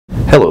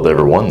Hello there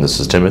everyone, this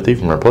is Timothy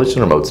from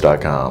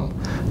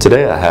ReplacementRemotes.com.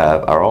 Today I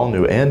have our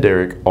all-new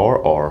Anderic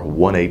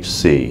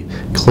RR1HC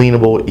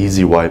Cleanable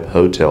Easy Wipe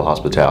Hotel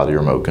Hospitality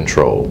Remote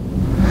Control.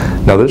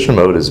 Now this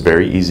remote is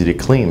very easy to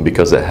clean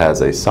because it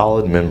has a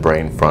solid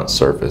membrane front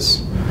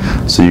surface.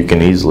 So you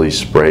can easily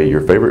spray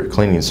your favorite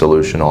cleaning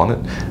solution on it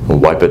and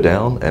wipe it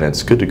down, and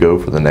it's good to go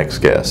for the next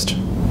guest.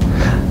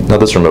 Now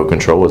this remote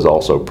control is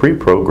also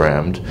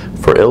pre-programmed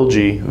for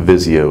LG,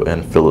 Vizio,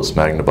 and Philips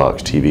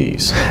Magnavox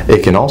TVs.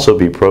 It can also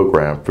be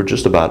programmed for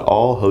just about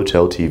all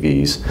hotel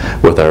TVs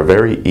with our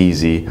very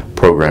easy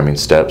programming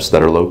steps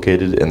that are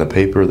located in the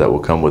paper that will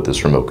come with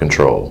this remote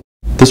control.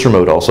 This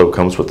remote also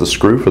comes with a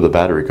screw for the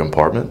battery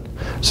compartment,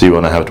 so you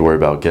won't have to worry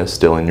about guests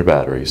stealing your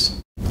batteries.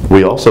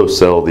 We also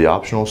sell the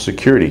optional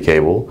security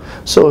cable,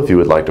 so if you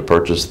would like to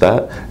purchase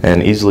that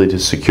and easily to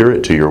secure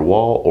it to your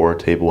wall or a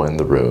table in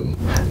the room.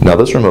 Now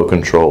this remote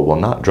control will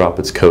not drop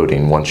its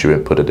coding once you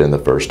input it in the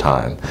first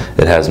time.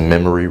 It has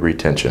memory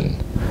retention.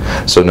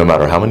 So no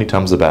matter how many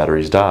times the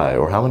batteries die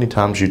or how many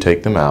times you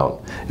take them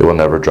out, it will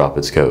never drop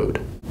its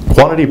code.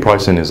 Quantity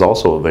pricing is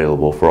also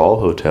available for all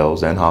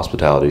hotels and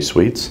hospitality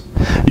suites.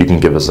 You can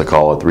give us a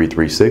call at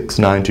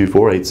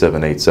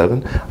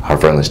 336-924-8787. Our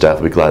friendly staff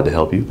will be glad to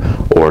help you.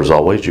 Or as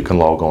always, you can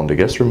log on to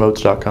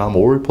guestremotes.com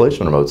or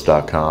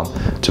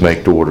replacementremotes.com to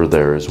make the order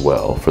there as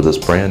well for this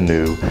brand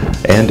new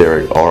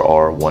Anderic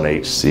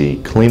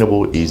RR1HC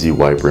Cleanable Easy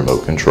Wipe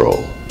Remote Control.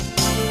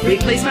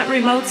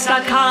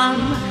 Replacementremotes.com,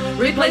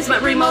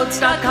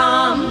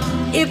 replacementremotes.com.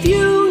 If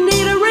you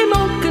need a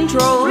remote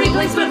control,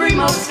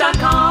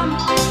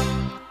 replacementremotes.com.